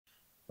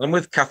I'm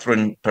with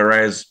Catherine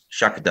Perez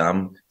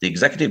Shakdam, the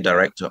executive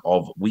director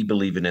of We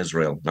Believe in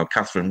Israel. Now,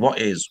 Catherine, what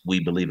is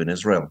We Believe in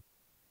Israel?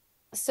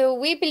 So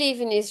We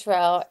Believe in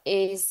Israel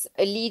is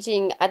a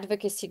leading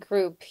advocacy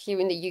group here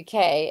in the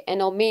UK,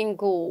 and our main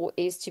goal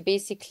is to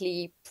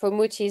basically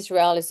promote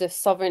Israel as a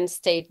sovereign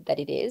state that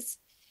it is,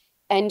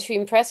 and to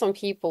impress on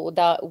people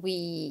that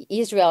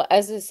Israel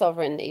as a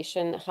sovereign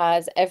nation,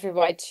 has every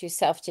right to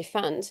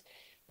self-defend,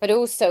 but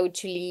also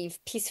to live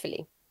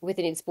peacefully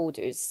within its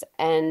borders,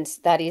 and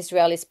that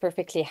Israel is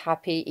perfectly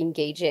happy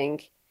engaging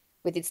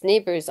with its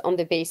neighbors on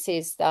the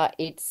basis that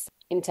its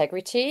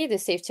integrity, the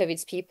safety of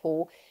its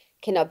people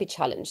cannot be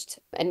challenged.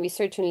 And we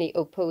certainly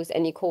oppose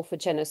any call for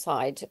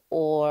genocide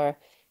or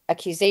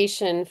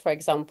accusation, for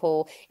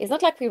example. It's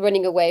not like we're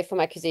running away from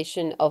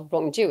accusation of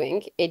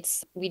wrongdoing.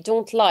 It's we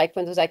don't like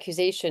when those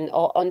accusations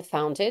are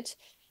unfounded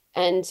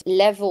and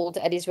leveled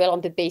at Israel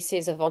on the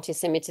basis of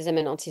anti-Semitism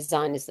and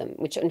anti-Zionism,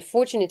 which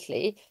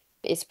unfortunately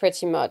is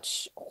pretty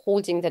much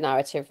holding the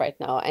narrative right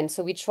now. And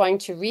so we're trying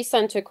to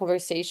recenter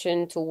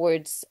conversation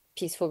towards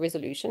peaceful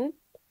resolution.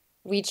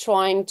 We're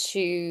trying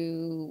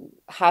to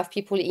have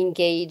people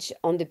engage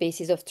on the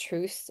basis of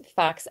truth,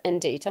 facts, and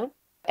data,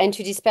 and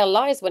to dispel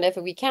lies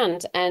whenever we can.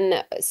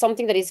 And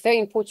something that is very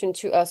important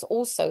to us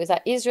also is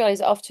that Israel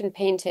is often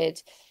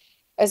painted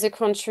as a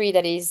country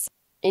that is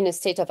in a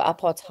state of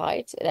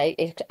apartheid.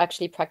 It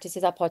actually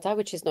practices apartheid,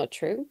 which is not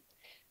true.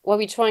 What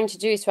we're trying to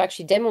do is to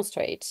actually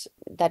demonstrate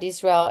that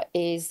Israel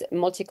is a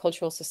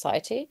multicultural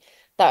society,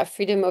 that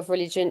freedom of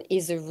religion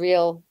is a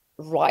real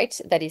right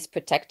that is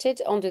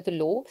protected under the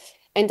law,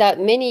 and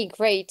that many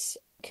great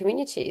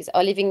communities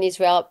are living in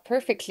Israel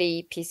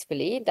perfectly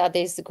peacefully, that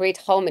there's great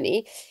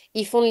harmony,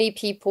 if only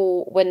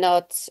people were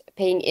not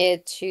paying ear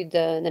to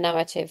the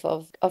narrative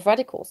of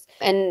radicals.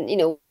 And,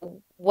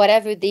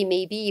 whatever they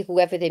may be,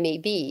 whoever they may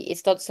be,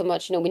 it's not so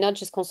much, we're not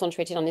just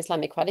concentrating on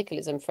Islamic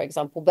radicalism, for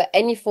example, but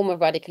any form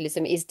of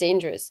radicalism is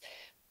dangerous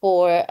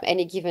for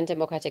any given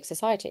democratic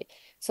society.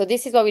 So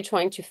this is what we're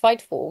trying to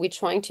fight for. We're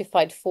trying to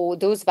fight for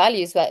those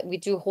values that we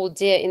do hold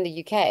dear in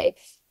the UK,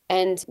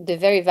 and the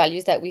very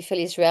values that we feel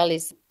Israel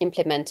is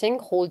implementing,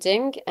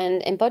 holding,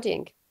 and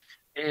embodying.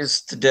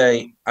 Is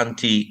today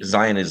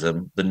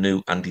anti-Zionism the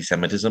new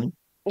anti-Semitism?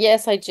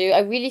 Yes, I do. I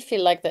really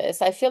feel like this.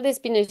 I feel there's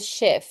been a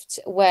shift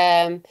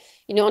where,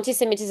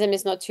 anti-Semitism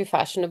is not too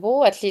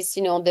fashionable, at least,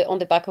 on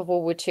the back of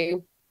World War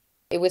II.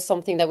 It was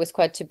something that was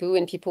quite taboo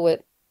and people were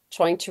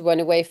trying to run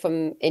away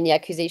from any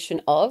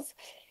accusation of.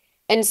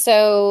 And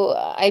so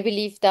I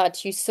believe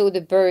that you saw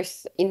the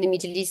birth in the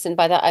Middle East, and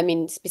by that I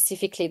mean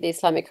specifically the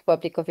Islamic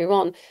Republic of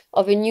Iran,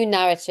 of a new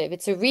narrative.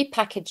 It's a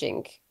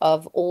repackaging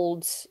of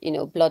old,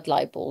 blood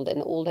libel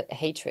and old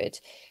hatred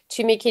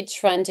to make it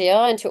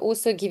trendier and to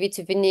also give it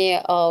a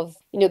veneer of,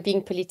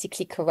 being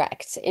politically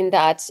correct in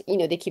that,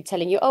 they keep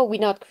telling you, oh, we're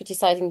not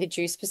criticizing the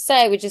Jews per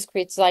se, we're just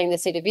criticizing the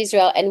state of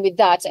Israel. And with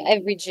that,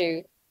 every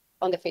Jew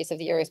on the face of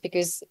the earth,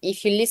 because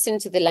if you listen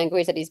to the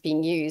language that is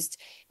being used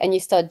and you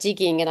start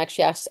digging and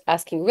actually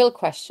asking real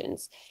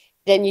questions,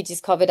 then you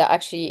discover that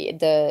actually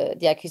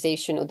the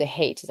accusation or the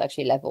hate is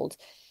actually leveled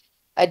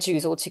at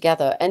Jews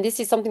altogether. And this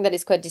is something that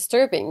is quite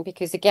disturbing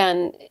because,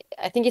 again,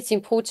 I think it's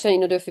important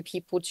in order for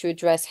people to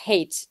address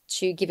hate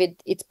to give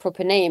it its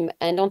proper name.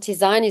 And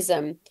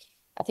anti-Zionism,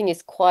 I think,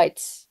 is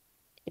quite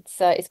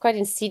it's quite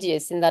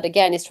insidious in that,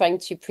 again, it's trying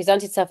to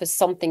present itself as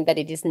something that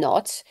it is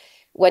not,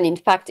 when in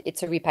fact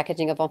it's a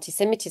repackaging of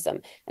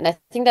anti-Semitism. And I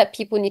think that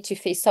people need to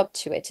face up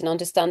to it and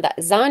understand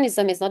that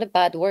Zionism is not a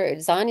bad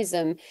word.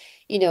 Zionism,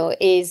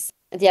 is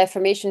the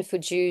affirmation for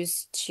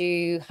Jews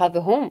to have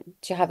a home,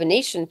 to have a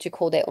nation to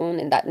call their own,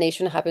 and that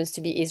nation happens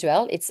to be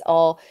Israel. It's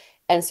our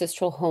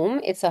ancestral home,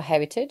 it's our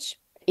heritage,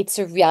 it's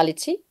a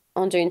reality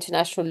under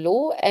international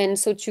law. And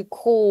so to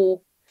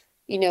call,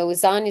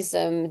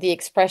 Zionism the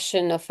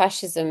expression of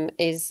fascism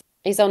is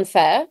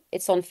unfair,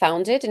 it's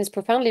unfounded, and it's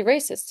profoundly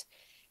racist.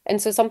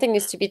 And so something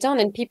needs to be done.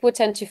 And people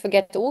tend to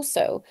forget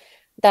also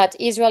that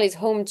Israel is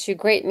home to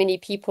great many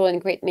people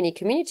and great many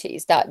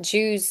communities, that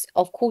Jews,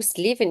 of course,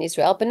 live in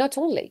Israel, but not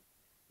only.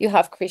 You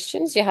have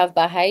Christians, you have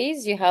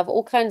Baha'is, you have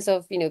all kinds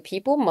of,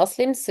 people,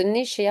 Muslims,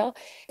 Sunni, Shia.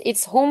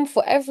 It's home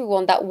for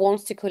everyone that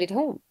wants to call it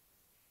home.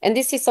 And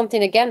this is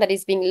something, again, that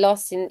is being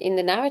lost in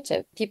the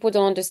narrative. People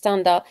don't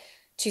understand that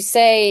to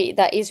say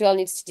that Israel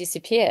needs to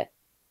disappear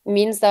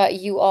means that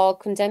you are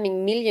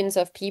condemning millions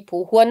of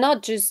people who are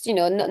not just,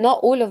 not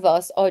all of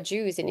us are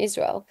Jews in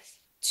Israel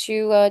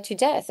to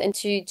death, and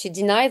to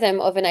deny them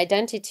of an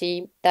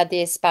identity that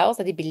they espouse,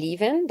 that they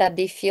believe in, that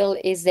they feel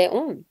is their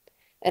own.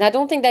 And I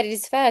don't think that it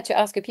is fair to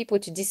ask people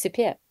to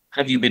disappear.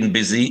 Have you been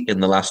busy in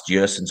the last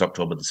year since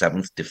October the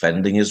 7th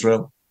defending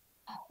Israel?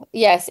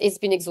 Yes, it's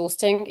been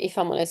exhausting, if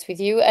I'm honest with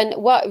you. And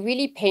what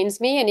really pains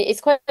me, and it's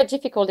quite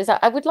difficult, is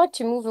that I would like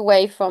to move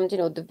away from,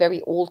 the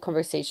very old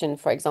conversation,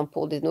 for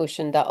example, the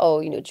notion that,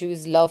 oh,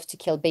 Jews love to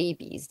kill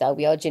babies, that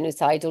we are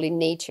genocidal in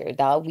nature,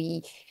 that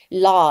we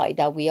lie,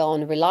 that we are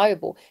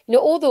unreliable.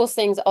 All those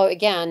things are,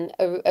 again,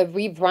 a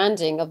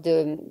rebranding of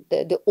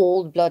the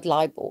old blood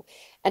libel.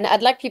 And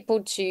I'd like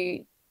people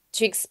to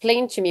to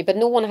explain to me, but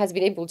no one has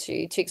been able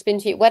to explain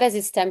to me, where does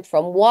it stem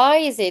from? Why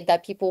is it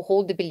that people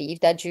hold the belief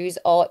that Jews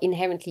are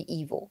inherently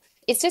evil?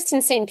 It's just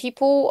insane.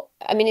 People,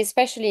 I mean,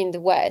 especially in the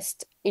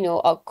West,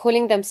 are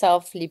calling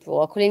themselves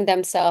liberal, are calling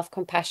themselves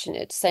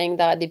compassionate, saying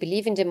that they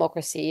believe in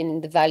democracy and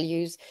in the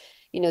values,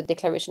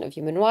 Declaration of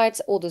Human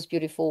Rights, all those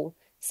beautiful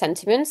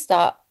sentiments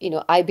that,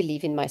 I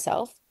believe in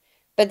myself.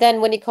 But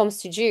then when it comes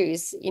to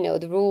Jews,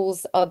 the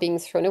rules are being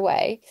thrown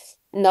away.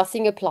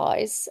 Nothing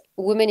applies.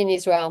 Women in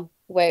Israel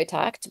were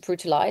attacked,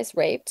 brutalized,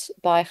 raped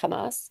by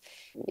Hamas.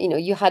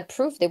 You had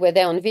proof. They were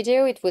there on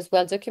video. It was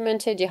well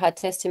documented. You had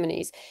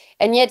testimonies.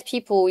 And yet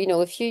people,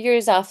 a few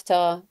years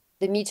after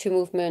the Me Too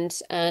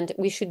movement and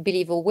we should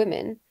believe all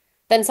women,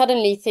 then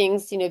suddenly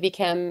things,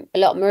 became a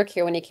lot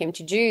murkier when it came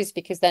to Jews,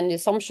 because then the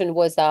assumption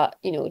was that,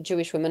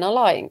 Jewish women are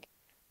lying.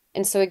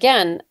 And so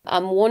again,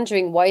 I'm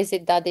wondering, why is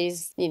it that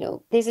there's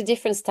a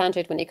different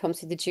standard when it comes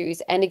to the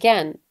Jews? And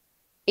again,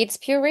 it's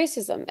pure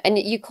racism. And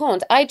you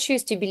can't. I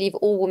choose to believe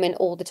all women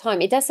all the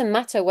time. It doesn't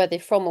matter where they're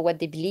from or what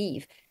they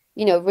believe.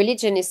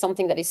 Religion is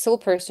something that is so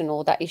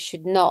personal that it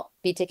should not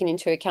be taken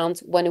into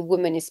account when a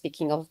woman is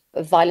speaking of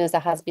violence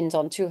that has been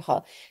done to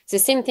her. The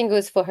same thing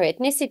goes for her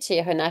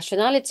ethnicity, her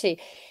nationality.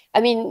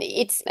 I mean,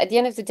 it's at the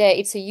end of the day,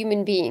 it's a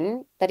human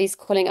being that is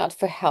calling out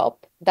for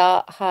help,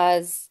 that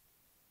has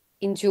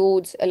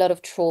endured a lot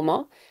of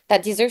trauma,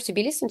 that deserves to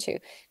be listened to.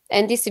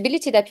 And this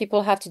ability that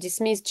people have to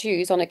dismiss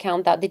Jews on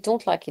account that they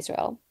don't like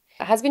Israel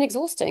has been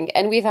exhausting.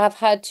 And we have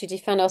had to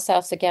defend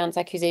ourselves against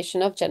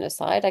accusation of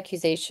genocide,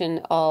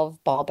 accusation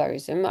of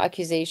barbarism,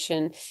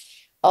 accusation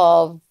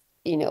of,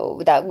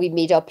 that we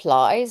made up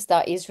lies,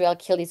 that Israel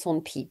killed its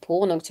own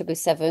people on October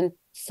 7th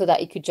so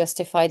that it could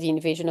justify the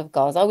invasion of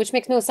Gaza, which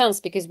makes no sense,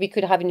 because we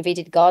could have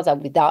invaded Gaza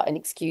without an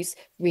excuse,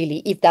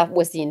 really, if that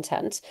was the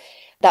intent.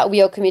 That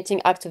we are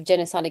committing acts of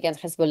genocide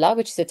against Hezbollah,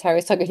 which is a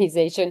terrorist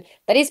organization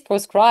that is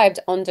proscribed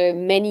under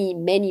many,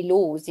 many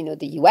laws,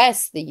 the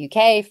US, the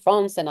UK,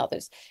 France, and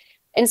others.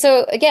 And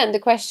so, again, the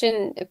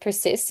question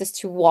persists as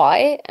to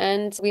why,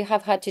 and we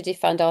have had to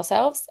defend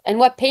ourselves. And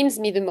what pains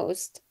me the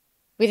most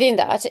within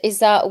that is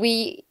that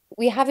we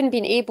haven't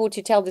been able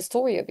to tell the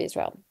story of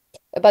Israel,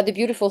 about the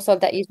beautiful stuff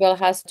that Israel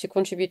has to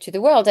contribute to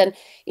the world. And,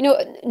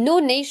 no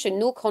nation,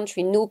 no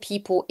country, no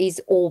people is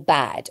all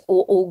bad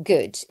or all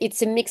good.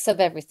 It's a mix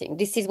of everything.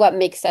 This is what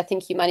makes, I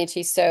think,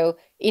 humanity so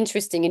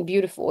interesting and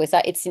beautiful, is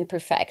that it's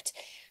imperfect.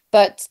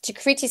 But to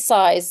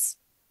criticize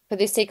for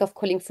the sake of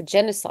calling for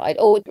genocide,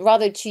 or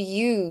rather to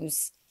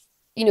use,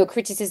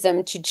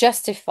 criticism to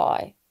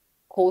justify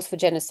calls for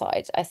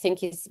genocide, I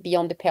think is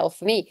beyond the pale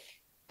for me.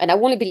 And I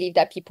want to believe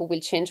that people will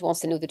change once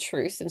they know the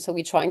truth. And so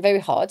we're trying very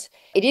hard.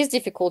 It is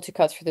difficult to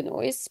cut through the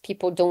noise.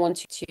 People don't want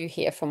to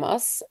hear from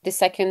us. The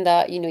second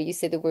that, you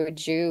say the word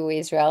Jew,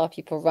 Israel,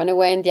 people run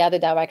away in the other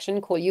direction,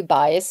 call you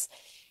bias,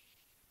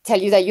 tell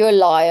you that you're a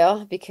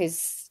liar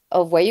because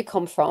of where you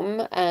come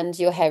from and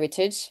your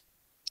heritage.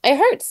 It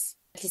hurts.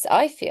 At least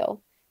I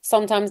feel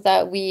sometimes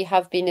that we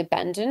have been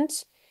abandoned,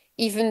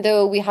 even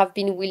though we have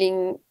been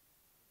willing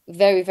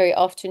very, very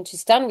often to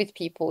stand with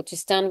people, to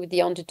stand with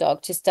the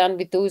underdog, to stand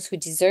with those who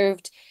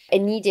deserved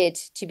and needed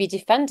to be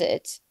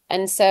defended.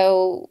 And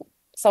so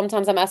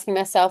sometimes I'm asking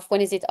myself,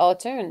 when is it our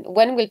turn?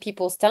 When will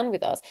people stand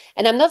with us?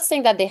 And I'm not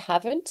saying that they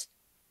haven't,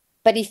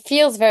 but it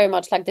feels very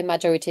much like the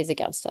majority is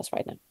against us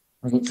right now.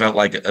 Hasn't felt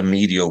like a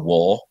media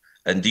war.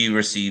 And do you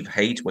receive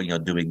hate when you're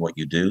doing what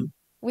you do?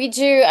 We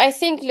do. I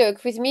think,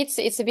 look, with me,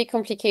 it's a bit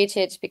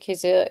complicated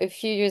because a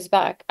few years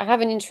back, I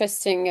have an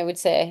interesting, I would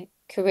say,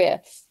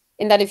 career.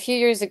 In that a few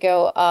years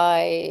ago,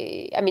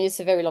 I mean, it's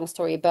a very long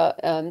story, but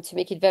to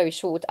make it very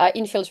short, I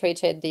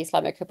infiltrated the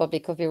Islamic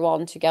Republic of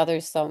Iran to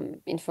gather some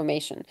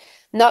information.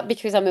 Not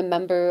because I'm a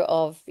member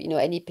of,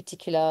 any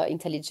particular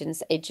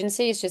intelligence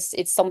agency.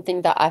 It's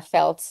something that I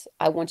felt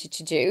I wanted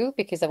to do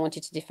because I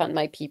wanted to defend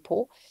my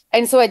people.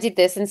 And so I did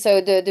this. And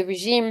so the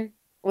regime,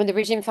 when the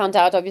regime found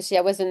out, obviously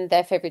I wasn't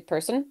their favorite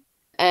person.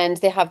 And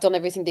they have done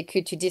everything they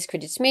could to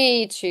discredit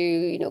me,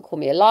 to, call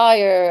me a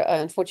liar.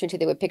 Unfortunately,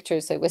 there were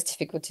pictures, so it was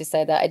difficult to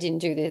say that I didn't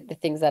do the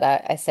things that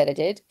I said I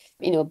did,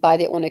 by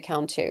their own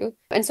account too.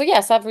 And so,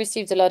 yes, I've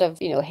received a lot of,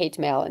 hate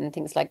mail and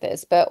things like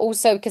this, but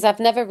also because I've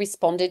never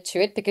responded to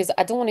it because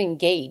I don't want to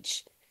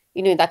engage,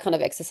 in that kind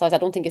of exercise. I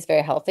don't think it's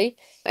very healthy.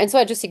 And so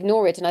I just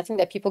ignore it. And I think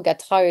that people get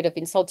tired of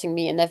insulting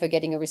me and never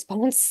getting a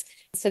response.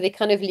 So they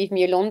kind of leave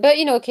me alone. But,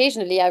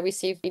 occasionally I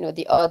receive,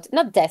 the odd,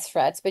 not death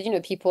threats, but,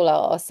 people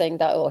are saying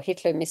that, oh,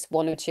 Hitler missed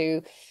one or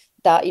two,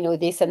 that,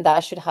 this and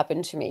that should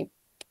happen to me.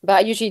 But I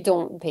usually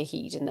don't pay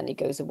heed and then it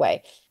goes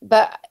away.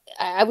 But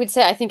I would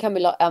say I think I'm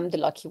the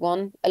lucky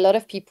one. A lot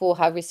of people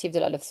have received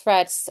a lot of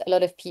threats. A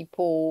lot of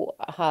people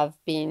have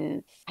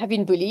been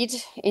bullied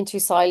into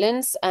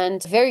silence,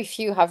 and very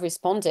few have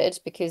responded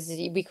because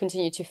we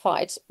continue to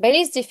fight. But it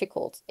is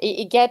difficult.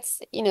 It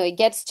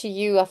gets to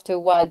you after a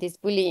while, this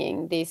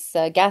bullying, this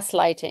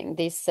gaslighting,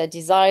 this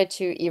desire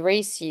to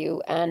erase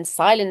you and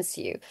silence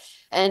you,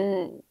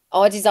 and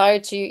our desire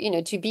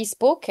to be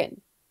spoken,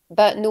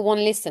 but no one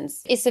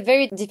listens. It's a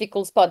very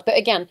difficult spot. But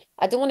again,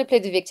 I don't want to play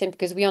the victim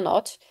because we are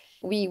not.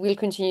 We will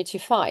continue to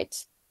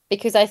fight.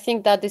 because I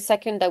think that the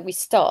second that we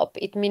stop,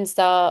 it means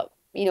that,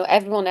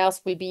 everyone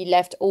else will be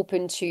left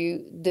open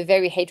to the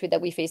very hatred that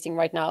we're facing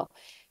right now.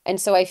 And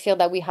so I feel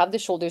that we have the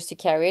shoulders to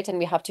carry it and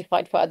we have to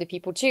fight for other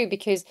people too,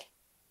 because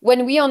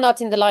when we are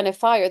not in the line of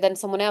fire, then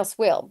someone else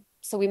will.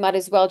 So we might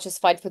as well just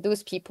fight for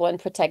those people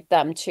and protect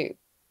them too.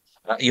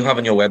 You have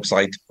on your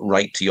website,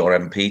 Write to Your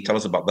MP. Tell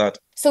us about that.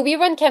 So we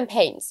run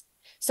campaigns.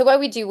 So what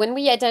we do when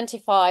we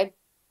identify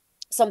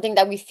something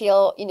that we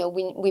feel,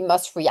 we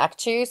must react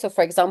to. So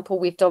for example,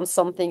 we've done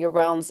something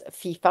around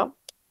FIFA,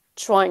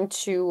 trying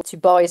to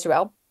bar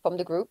Israel from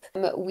the group.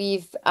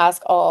 We've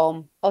asked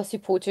our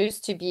supporters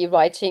to be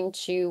writing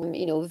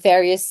to,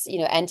 various,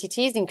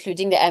 entities,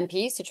 including the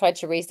MPs, to try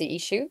to raise the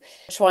issue,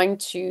 trying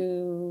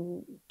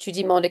to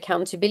demand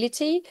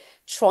accountability,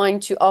 trying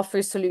to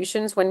offer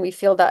solutions when we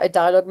feel that a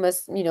dialogue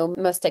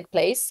must take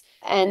place,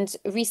 and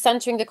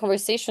recentering the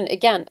conversation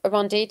again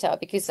around data,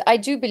 because I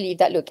do believe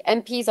that, look,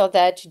 MPs are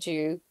there to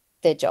do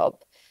their job.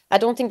 I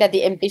don't think that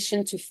the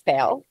ambition to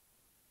fail.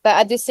 But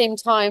at the same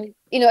time,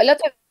 a lot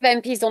of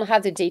MPs don't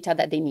have the data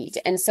that they need.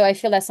 And so I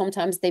feel that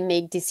sometimes they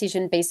make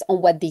decisions based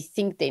on what they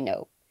think they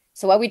know.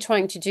 So what we're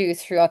trying to do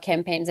through our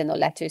campaigns and our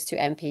letters to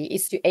MP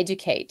is to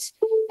educate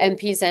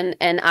MPs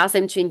and ask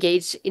them to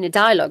engage in a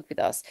dialogue with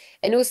us.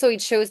 And also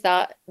it shows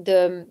that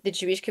the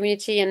Jewish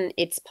community and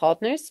its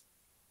partners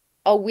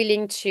are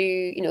willing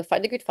to,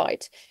 fight the good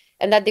fight,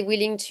 and that they're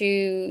willing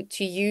to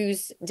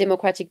use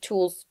democratic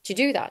tools to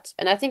do that.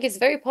 And I think it's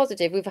very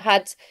positive.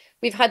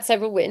 We've had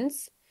several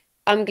wins.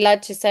 I'm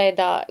glad to say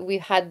that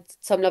we've had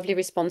some lovely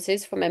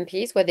responses from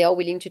MPs where they are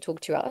willing to talk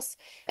to us.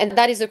 And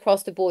that is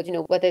across the board,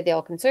 whether they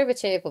are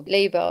conservative or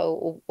Labour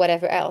or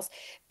whatever else.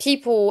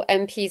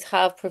 MPs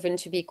have proven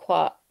to be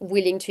quite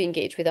willing to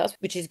engage with us,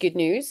 which is good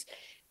news.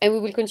 And we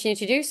will continue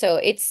to do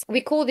so. We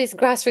call this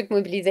grassroots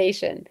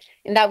mobilization,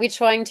 in that we're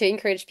trying to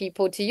encourage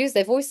people to use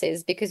their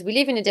voices, because we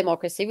live in a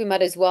democracy. We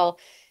might as well,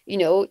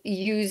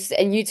 use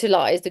and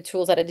utilize the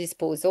tools at our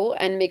disposal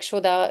and make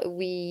sure that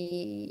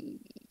we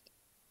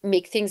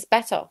make things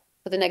better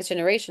for the next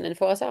generation and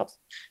for ourselves.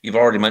 You've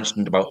already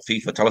mentioned about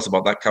FIFA. Tell us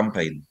about that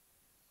campaign.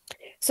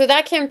 So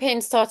that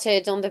campaign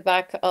started on the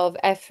back of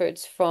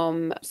efforts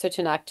from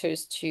certain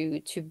actors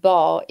to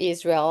bar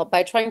Israel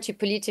by trying to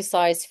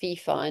politicize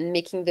FIFA and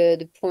making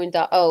the point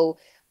that, oh,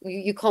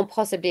 you can't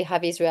possibly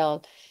have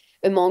Israel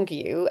among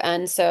you,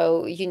 and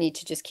so you need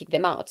to just kick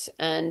them out.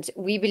 And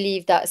we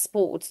believe that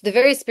sports, the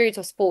very spirit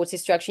of sports,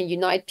 is to actually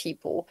unite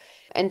people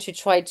and to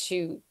try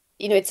to,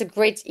 it's a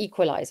great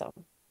equalizer.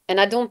 And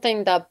I don't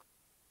think that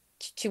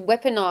to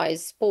weaponize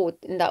sport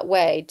in that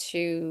way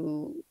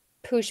to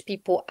push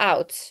people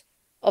out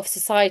of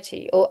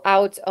society or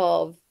out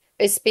of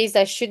a space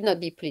that should not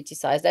be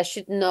politicized, that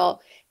should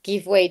not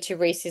give way to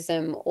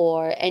racism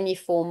or any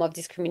form of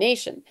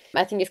discrimination,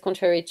 I think is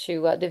contrary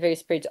to the very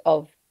spirit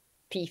of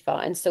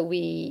FIFA. And so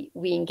we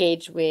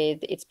engage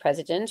with its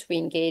president, we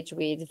engage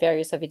with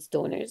various of its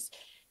donors,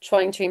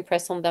 trying to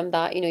impress on them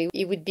that,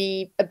 it would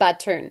be a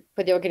bad turn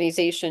for the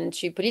organization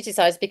to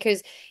politicize,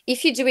 because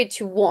if you do it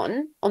to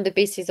one on the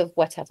basis of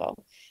whatever,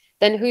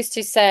 then who's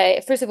to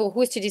say, first of all,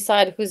 who's to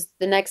decide who's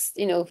the next,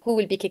 who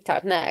will be kicked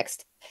out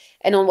next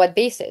and on what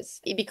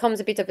basis? It becomes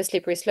a bit of a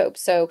slippery slope.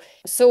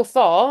 So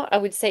far, I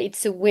would say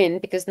it's a win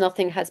because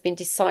nothing has been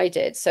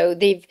decided. So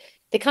they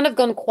kind of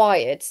gone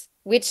quiet,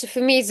 which for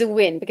me is a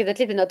win, because at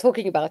least they're not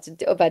talking about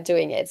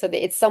doing it. So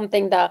it's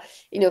something that,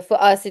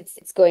 for us,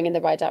 it's going in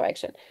the right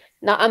direction.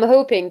 Now, I'm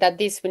hoping that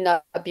this will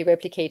not be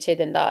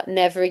replicated and that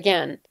never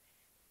again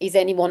is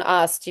anyone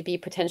asked to be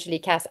potentially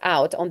cast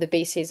out on the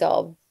basis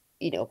of,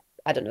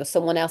 I don't know,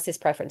 someone else's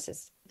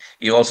preferences.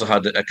 You also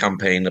had a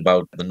campaign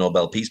about the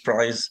Nobel Peace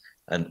Prize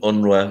and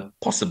UNRWA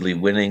possibly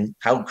winning.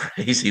 How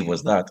crazy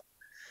was that?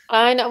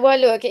 I know. Well,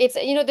 look, it's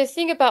the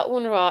thing about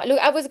UNRWA. Look,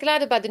 I was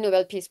glad about the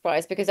Nobel Peace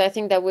Prize because I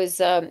think that was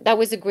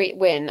a great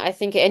win. I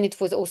think, and it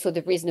was also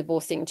the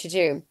reasonable thing to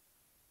do.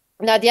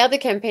 Now, the other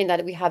campaign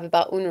that we have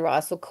about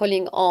UNRWA, so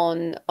calling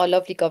on our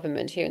lovely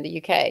government here in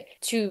the UK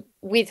to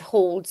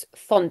withhold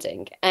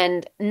funding,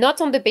 and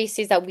not on the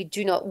basis that we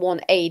do not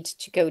want aid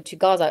to go to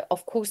Gaza.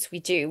 Of course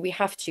we do. We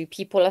have to.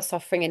 People are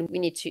suffering and we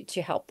need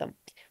to help them.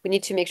 We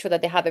need to make sure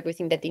that they have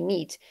everything that they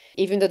need,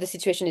 even though the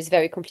situation is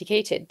very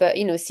complicated. But,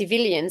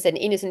 civilians and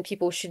innocent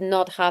people should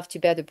not have to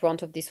bear the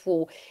brunt of this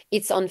war.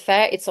 It's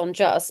unfair, it's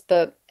unjust,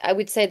 but I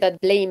would say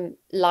that blame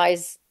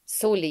lies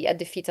solely at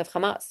the feet of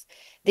Hamas.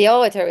 They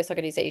are a terrorist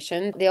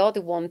organization. They are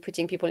the one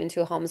putting people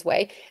into harm's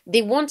way.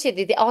 They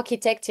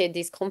architected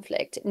this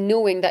conflict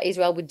knowing that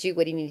Israel would do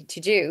what it needed to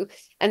do,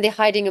 and they're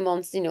hiding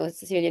amongst,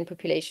 civilian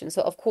population.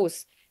 So of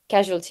course,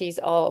 casualties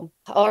are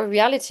a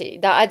reality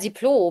that I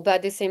deplore, but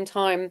at the same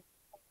time,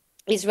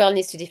 Israel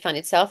needs to defend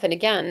itself. And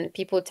again,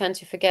 people tend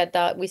to forget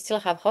that we still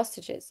have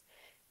hostages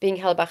being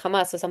held by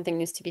Hamas, so something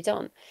needs to be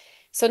done.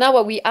 So now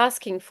what we're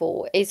asking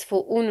for is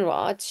for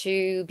UNRWA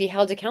to be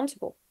held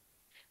accountable.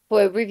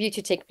 for a review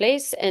to take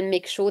place and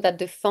make sure that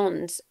the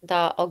funds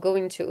that are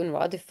going to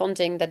UNRWA, the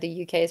funding that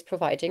the UK is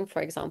providing,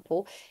 for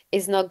example,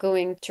 is not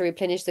going to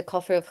replenish the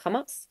coffer of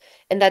Hamas,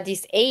 and that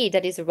this aid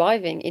that is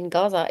arriving in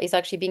Gaza is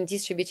actually being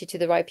distributed to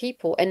the right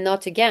people and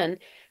not, again,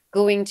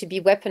 going to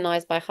be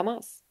weaponized by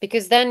Hamas.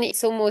 Because then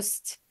it's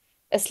almost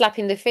a slap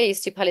in the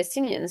face to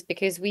Palestinians,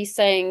 because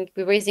we're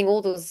raising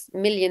all those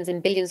millions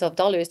and billions of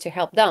dollars to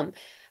help them,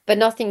 but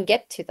nothing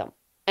get to them.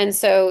 And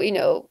so,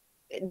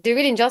 the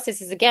real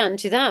injustice is again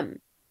to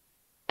them.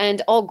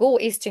 And our goal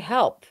is to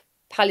help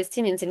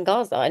Palestinians in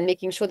Gaza and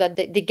making sure that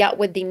they get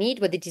what they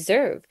need, what they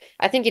deserve.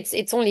 I think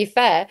it's only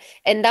fair.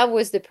 And that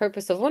was the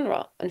purpose of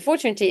UNRWA.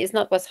 Unfortunately, it's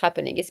not what's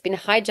happening. It's been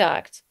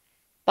hijacked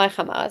by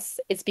Hamas.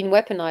 It's been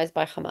weaponized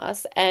by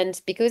Hamas.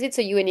 And because it's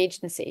a UN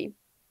agency,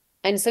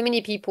 and so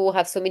many people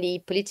have so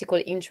many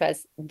political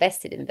interests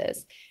vested in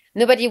this,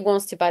 nobody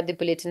wants to bite the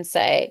bullet and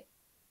say,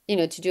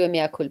 to do a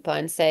mea culpa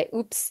and say,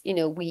 oops,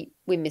 we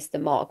missed the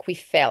mark, we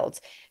failed.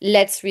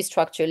 Let's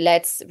restructure,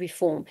 let's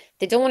reform.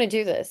 They don't want to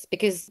do this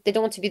because they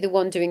don't want to be the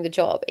one doing the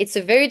job. It's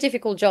a very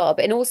difficult job.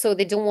 And also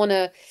they don't want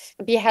to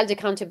be held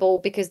accountable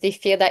because they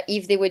fear that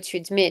if they were to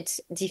admit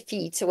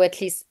defeat, or at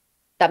least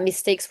that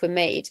mistakes were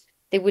made,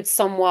 they would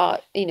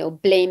somewhat,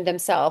 blame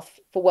themselves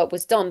for what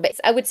was done. But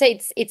I would say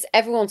it's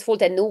everyone's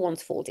fault and no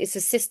one's fault. It's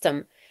a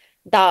system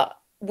that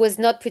was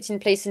not put in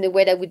place in a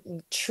way that would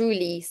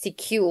truly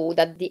secure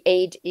that the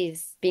aid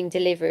is being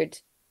delivered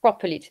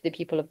properly to the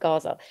people of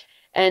Gaza.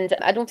 And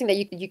I don't think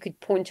that you could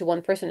point to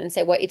one person and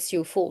say, well, it's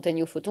your fault and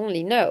your fault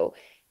only. No,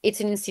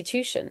 it's an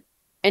institution.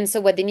 And so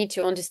what they need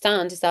to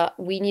understand is that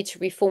we need to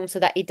reform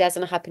so that it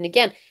doesn't happen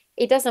again.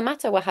 It doesn't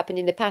matter what happened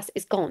in the past.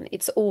 It's gone.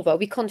 It's over.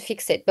 We can't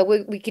fix it, but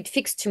we could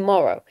fix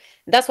tomorrow.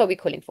 That's what we're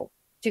calling for,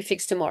 to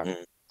fix tomorrow.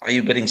 Are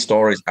you getting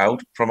stories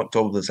out from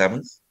October the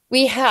 7th?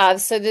 We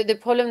have. So the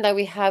problem that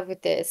we have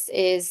with this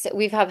is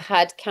have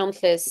had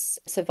countless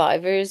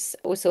survivors,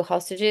 also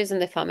hostages, and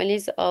the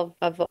families of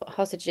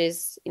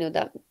hostages,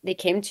 that they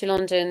came to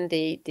London,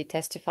 they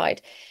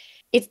testified.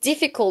 It's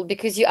difficult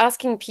because you're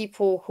asking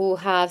people who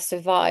have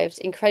survived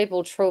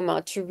incredible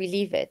trauma to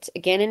relive it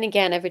again and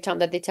again every time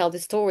that they tell the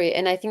story.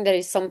 And I think that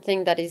is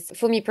something that is,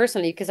 for me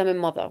personally, because I'm a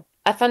mother,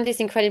 I find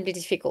this incredibly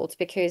difficult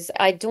because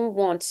I don't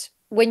want,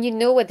 when you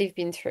know what they've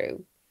been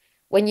through,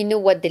 when you know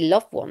what the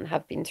loved one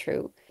have been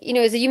through,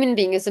 as a human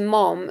being, as a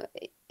mom,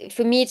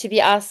 for me to be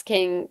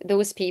asking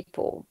those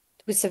people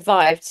who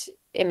survived,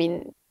 I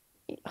mean,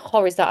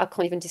 horrors that I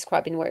can't even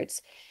describe in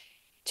words,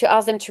 to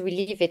ask them to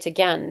relive it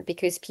again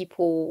because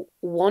people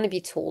want to be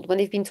told when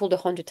they've been told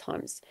 100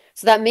 times,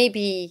 so that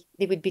maybe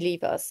they would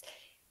believe us.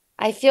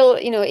 I feel,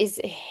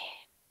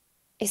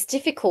 it's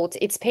difficult,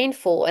 it's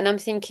painful, and I'm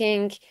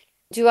thinking,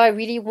 do I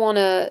really want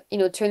to,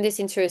 turn this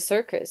into a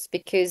circus?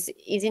 Because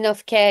is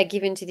enough care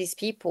given to these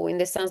people in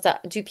the sense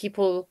that do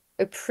people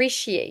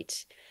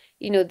appreciate,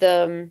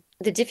 the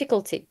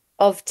difficulty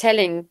of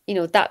telling,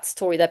 that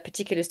story, that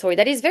particular story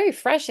that is very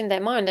fresh in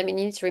their mind? I mean,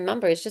 you need to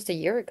remember it's just a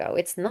year ago.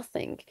 It's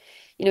nothing,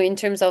 in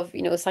terms of,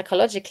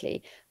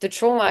 psychologically, the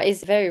trauma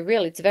is very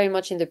real. It's very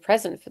much in the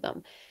present for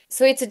them.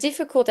 So it's a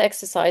difficult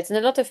exercise. And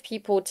a lot of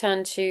people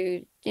tend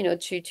to,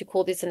 to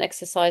call this an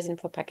exercise in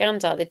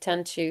propaganda. They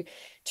tend to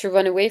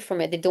run away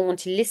from it. They don't want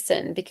to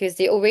listen because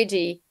they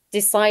already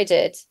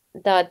decided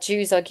that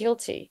Jews are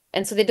guilty.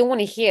 And so they don't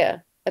want to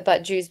hear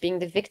about Jews being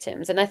the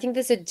victims. And I think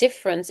there's a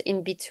difference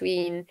in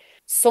between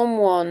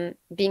someone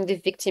being the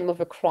victim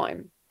of a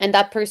crime and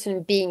that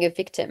person being a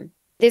victim.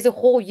 There's a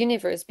whole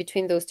universe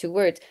between those two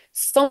words.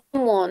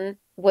 Someone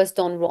was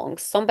done wrong.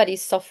 Somebody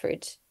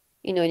suffered,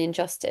 an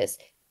injustice.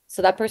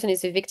 So that person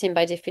is a victim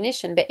by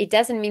definition, but it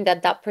doesn't mean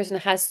that that person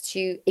has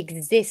to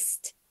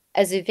exist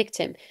as a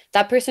victim.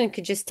 That person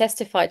could just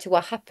testify to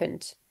what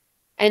happened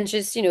and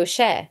just,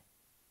 share.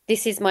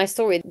 This is my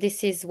story.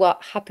 This is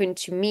what happened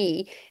to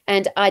me,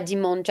 and I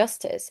demand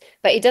justice.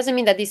 But it doesn't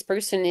mean that this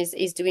person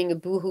is doing a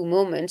boohoo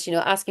moment,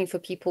 asking for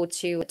people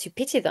to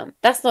pity them.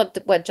 That's not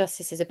what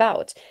justice is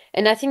about.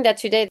 And I think that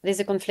today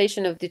there's a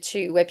conflation of the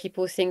two, where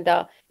people think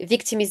that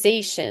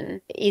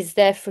victimization is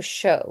there for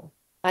show.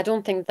 I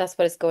don't think that's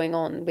what is going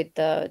on with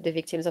the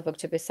victims of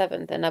October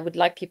 7th, and I would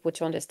like people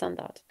to understand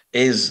that.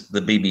 Is the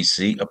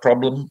BBC a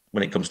problem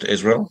when it comes to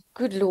Israel?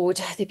 Good Lord,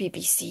 the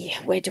BBC.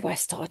 Where do I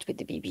start with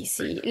the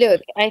BBC?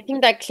 Look, I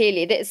think that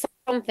clearly there's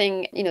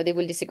something, they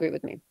will disagree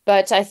with me,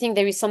 but I think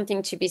there is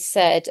something to be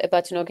said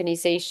about an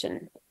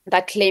organization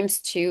that claims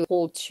to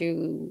hold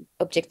to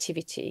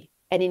objectivity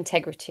and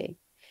integrity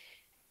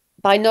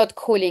by not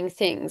calling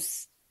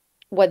things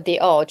what they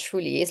are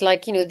truly. It's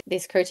like, they're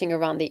skirting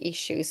around the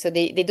issue. So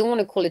they don't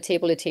want to call a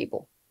table a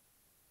table.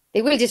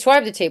 They will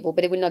describe the table,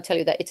 but they will not tell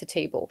you that it's a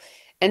table.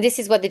 And this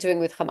is what they're doing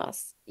with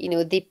Hamas.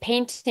 They're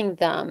painting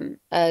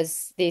them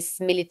as this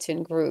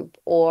militant group,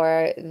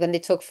 or when they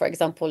talk, for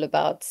example,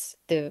 about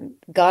the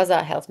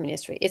Gaza Health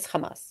Ministry, it's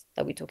Hamas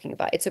that we're talking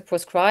about. It's a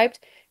proscribed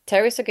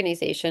terrorist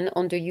organization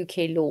under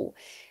UK law.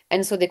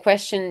 And so the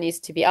question is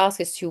to be asked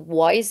as to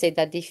why is it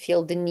that they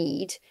feel the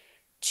need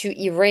to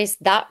erase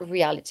that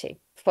reality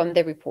from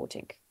their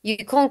reporting? You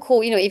can't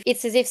call, if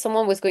it's as if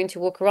someone was going to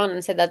walk around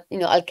and said that,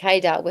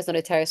 Al-Qaeda was not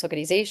a terrorist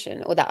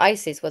organization or that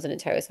ISIS wasn't a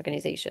terrorist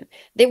organization.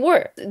 They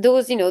were.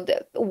 Those,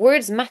 the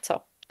words matter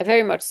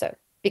very much so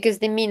because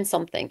they mean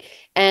something.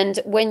 And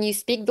when you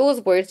speak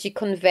those words, you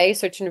convey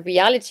certain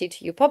reality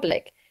to your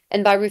public.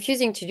 And by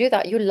refusing to do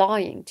that, you're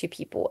lying to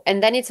people.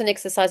 And then it's an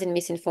exercise in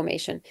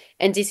misinformation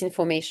and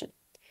disinformation.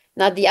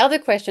 Now, the other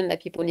question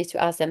that people need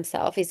to ask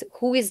themselves is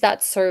who is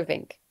that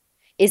serving?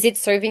 Is it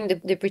serving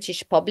the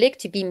British public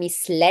to be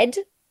misled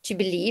to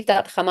believe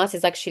that Hamas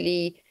is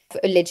actually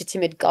a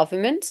legitimate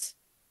government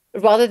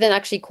rather than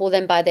actually call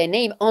them by their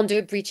name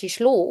under British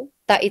law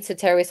that it's a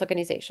terrorist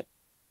organization?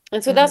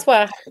 And so that's why I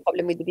have a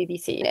problem with the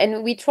BBC.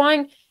 And we're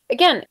trying,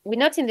 again, we're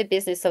not in the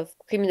business of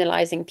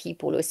criminalizing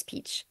people or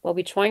speech. What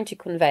we're trying to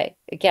convey,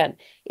 again,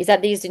 is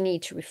that there's a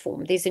need to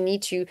reform. There's a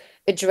need to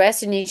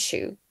address an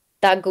issue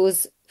that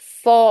goes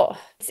far.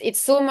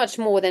 It's so much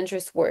more than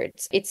just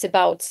words. It's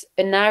about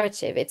a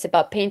narrative. It's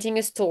about painting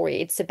a story.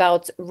 It's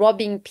about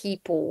robbing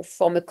people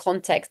from a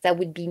context that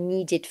would be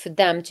needed for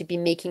them to be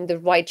making the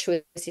right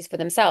choices for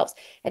themselves.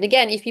 And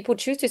again, if people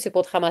choose to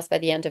support Hamas by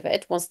the end of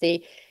it, once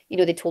they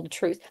told the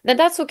truth, then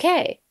that's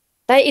okay.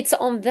 That it's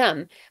on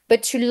them.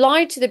 But to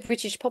lie to the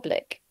British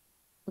public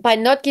by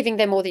not giving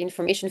them all the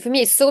information, for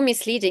me, is so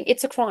misleading.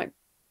 It's a crime.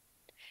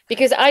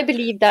 Because I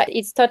believe that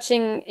it's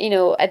touching,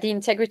 at the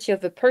integrity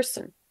of a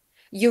person.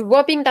 You're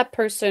robbing that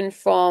person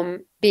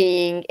from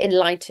being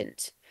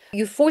enlightened.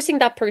 You're forcing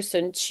that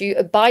person to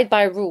abide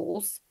by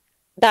rules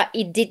that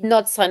it did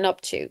not sign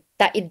up to,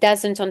 that it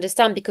doesn't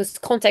understand because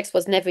context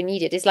was never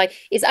needed. It's like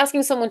it's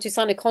asking someone to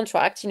sign a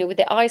contract, with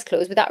their eyes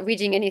closed without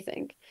reading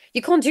anything.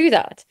 You can't do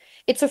that.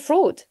 It's a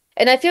fraud.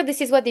 And I feel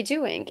this is what they're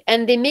doing.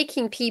 And they're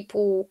making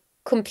people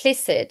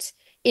complicit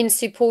in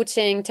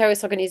supporting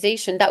terrorist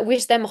organizations that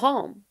wish them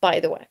harm, by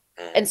the way.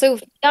 And so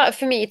that,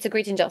 for me, it's a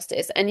great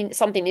injustice and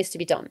something needs to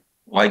be done.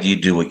 Why do you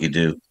do what you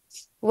do?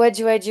 Why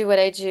do I do what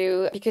I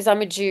do? Because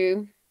I'm a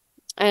Jew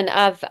and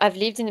I've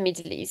lived in the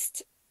Middle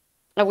East.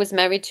 I was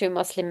married to a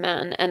Muslim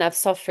man and I've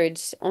suffered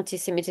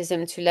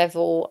anti-Semitism to a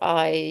level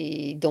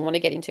I don't want to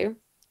get into.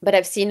 But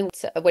I've seen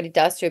what it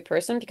does to a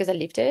person because I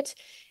lived it.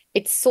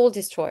 It's soul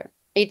destroyer.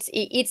 It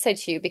eats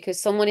at you because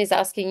someone is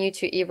asking you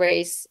to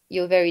erase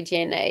your very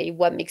DNA,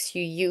 what makes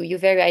you you, your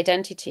very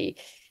identity,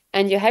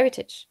 and your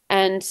heritage.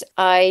 And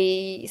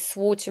I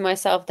swore to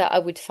myself that I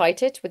would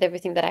fight it with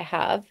everything that I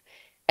have.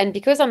 And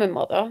because I'm a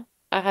mother,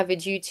 I have a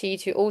duty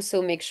to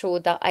also make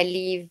sure that I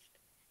leave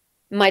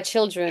my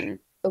children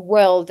a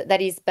world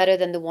that is better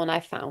than the one I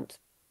found.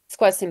 It's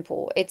quite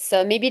simple. It's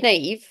maybe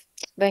naive,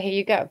 but here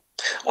you go.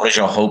 What is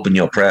your hope and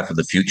your prayer for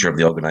the future of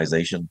the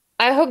organization?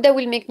 I hope that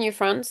we'll make new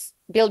friends,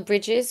 build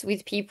bridges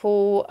with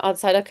people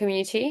outside our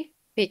community,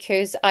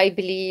 because I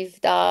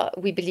believe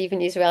that we believe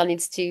in Israel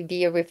needs to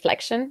be a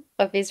reflection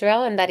of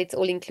Israel and that it's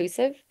all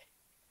inclusive.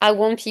 I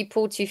want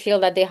people to feel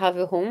that they have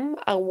a home.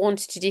 I want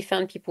to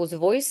defend people's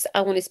voice.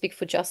 I want to speak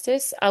for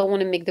justice. I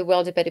want to make the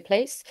world a better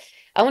place.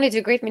 I want to do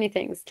a great many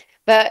things,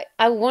 but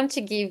I want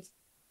to give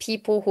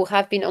people who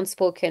have been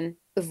unspoken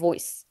a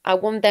voice. I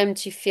want them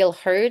to feel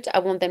heard. I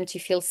want them to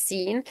feel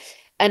seen.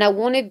 And I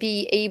want to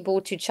be able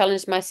to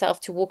challenge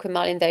myself to walk a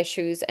mile in their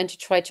shoes and to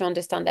try to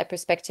understand their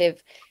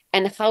perspective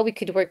and how we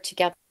could work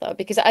together.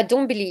 Because I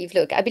don't believe,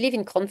 look, I believe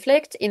in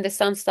conflict in the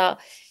sense that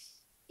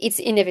it's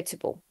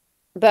inevitable.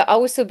 But I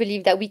also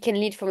believe that we can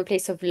lead from a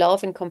place of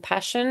love and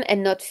compassion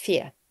and not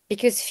fear.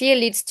 Because fear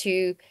leads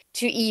to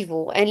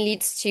evil and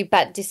leads to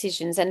bad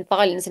decisions and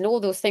violence and all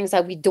those things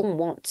that we don't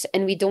want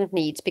and we don't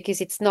need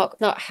because it's not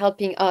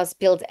helping us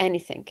build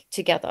anything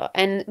together.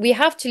 And we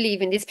have to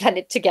live in this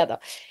planet together.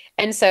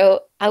 And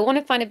so I want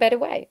to find a better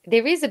way.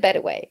 There is a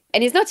better way.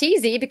 And it's not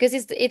easy because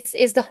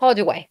it's the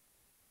harder way.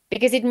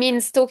 Because it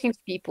means talking to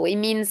people. It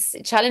means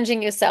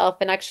challenging yourself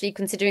and actually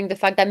considering the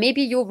fact that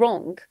maybe you're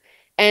wrong.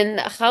 And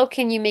how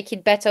can you make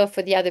it better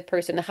for the other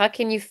person? How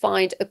can you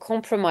find a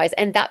compromise?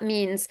 And that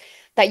means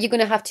that you're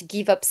going to have to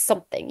give up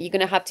something. You're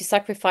going to have to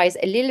sacrifice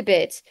a little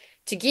bit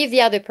to give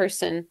the other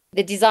person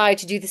the desire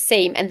to do the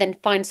same and then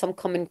find some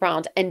common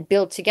ground and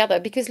build together.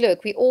 Because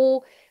look, we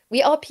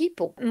are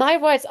people. My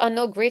rights are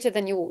no greater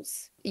than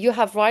yours. You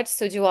have rights,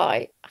 so do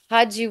I.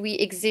 How do we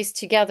exist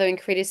together and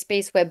create a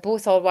space where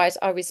both our rights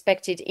are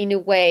respected in a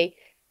way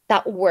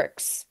that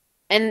works?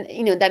 And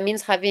that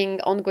means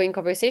having ongoing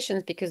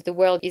conversations because the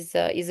world is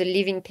a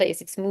living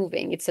place. It's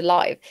moving, it's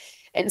alive,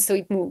 and so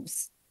it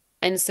moves,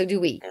 and so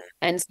do we.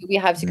 And so we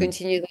have to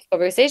continue those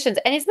conversations.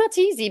 And it's not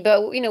easy,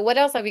 but what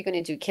else are we going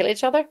to do? Kill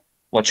each other?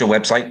 What's your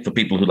website for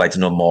people who'd like to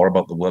know more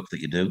about the work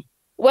that you do?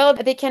 Well,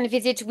 they can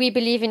visit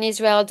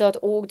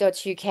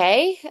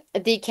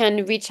webelieveinisrael.org.uk. They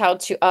can reach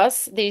out to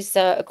us. There's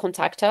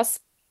contact us.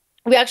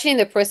 We're actually in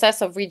the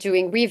process of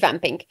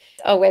revamping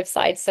our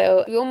website.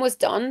 So we're almost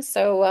done.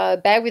 So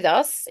bear with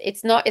us.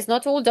 It's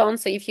not all done.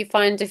 So if you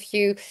find a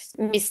few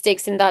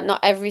mistakes in that,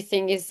 not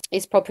everything is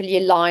properly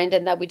aligned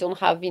and that we don't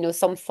have,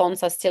 some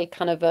fonts are still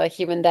kind of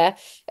here and there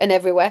and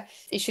everywhere.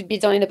 It should be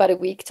done in about a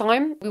week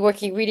time. We're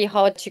working really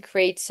hard to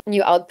create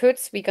new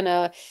outputs.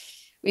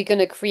 We're going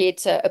to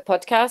create a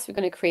podcast. We're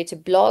going to create a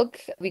blog.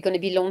 We're going to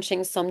be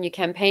launching some new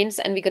campaigns,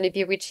 and we're going to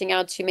be reaching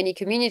out to many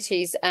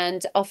communities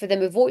and offer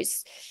them a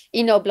voice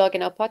in our blog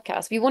and our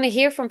podcast. We want to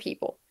hear from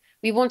people.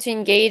 We want to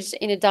engage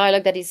in a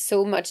dialogue that is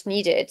so much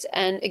needed.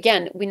 And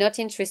again, we're not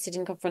interested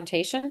in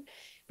confrontation.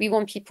 We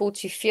want people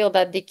to feel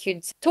that they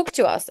could talk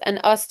to us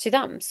and us to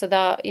them, so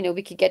that,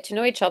 we could get to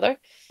know each other,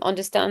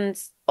 understand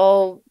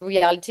all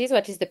realities, or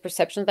at least the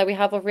perceptions that we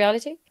have of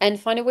reality, and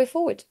find a way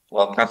forward.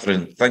 Well,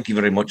 Catherine, thank you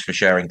very much for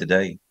sharing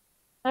today.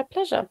 My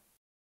pleasure.